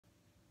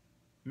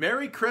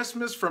Merry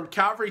Christmas from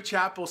Calvary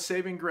Chapel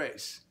Saving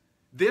Grace.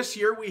 This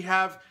year we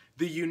have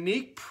the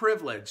unique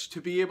privilege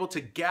to be able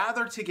to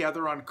gather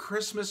together on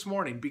Christmas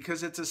morning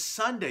because it's a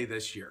Sunday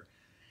this year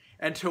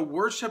and to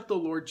worship the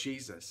Lord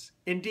Jesus.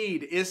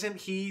 Indeed, isn't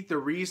He the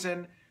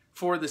reason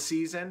for the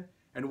season?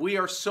 And we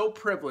are so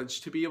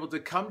privileged to be able to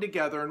come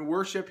together and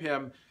worship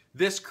Him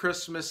this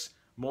Christmas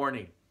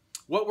morning.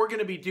 What we're going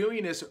to be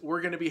doing is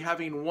we're going to be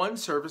having one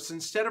service.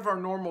 Instead of our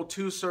normal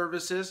two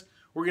services,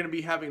 we're going to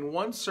be having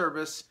one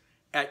service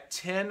at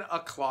 10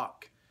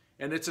 o'clock.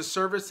 And it's a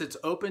service that's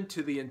open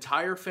to the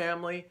entire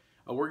family.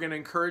 We're going to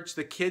encourage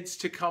the kids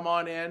to come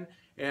on in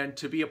and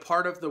to be a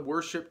part of the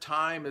worship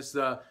time as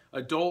the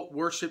adult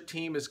worship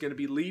team is going to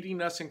be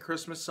leading us in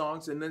Christmas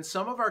songs. And then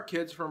some of our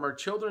kids from our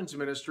children's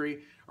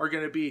ministry are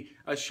going to be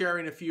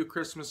sharing a few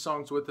Christmas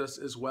songs with us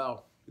as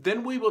well.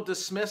 Then we will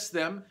dismiss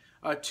them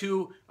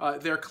to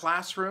their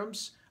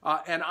classrooms,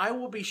 and I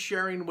will be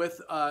sharing with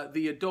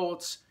the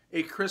adults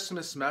a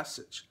Christmas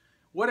message.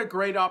 What a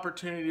great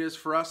opportunity it is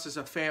for us as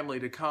a family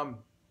to come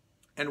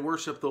and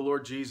worship the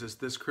Lord Jesus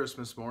this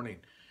Christmas morning.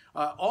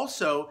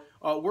 Also,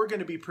 we're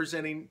going to be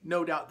presenting,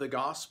 no doubt, the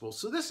gospel.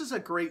 So this is a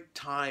great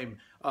time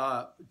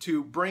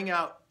to bring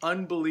out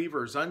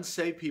unbelievers,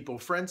 unsaved people,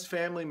 friends,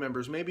 family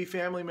members, maybe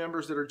family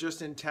members that are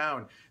just in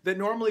town that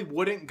normally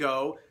wouldn't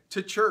go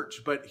to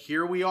church. But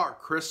here we are,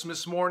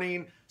 Christmas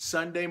morning,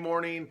 Sunday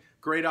morning,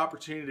 great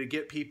opportunity to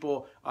get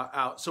people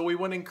out. So we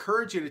want to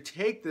encourage you to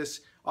take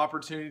this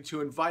opportunity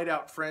to invite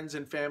out friends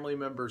and family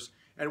members.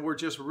 And we're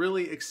just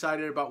really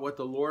excited about what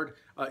the Lord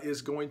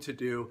is going to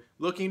do.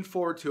 Looking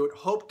forward to it.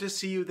 Hope to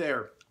see you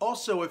there.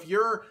 Also, if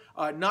you're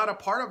not a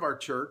part of our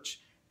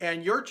church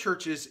and your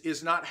church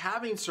is not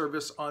having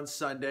service on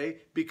Sunday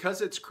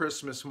because it's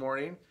Christmas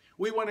morning,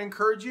 we want to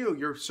encourage you.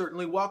 You're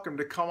certainly welcome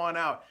to come on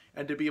out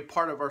and to be a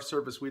part of our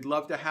service. We'd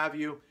love to have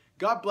you.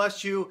 God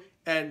bless you,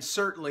 and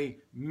certainly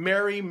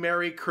Merry,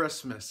 Merry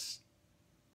Christmas.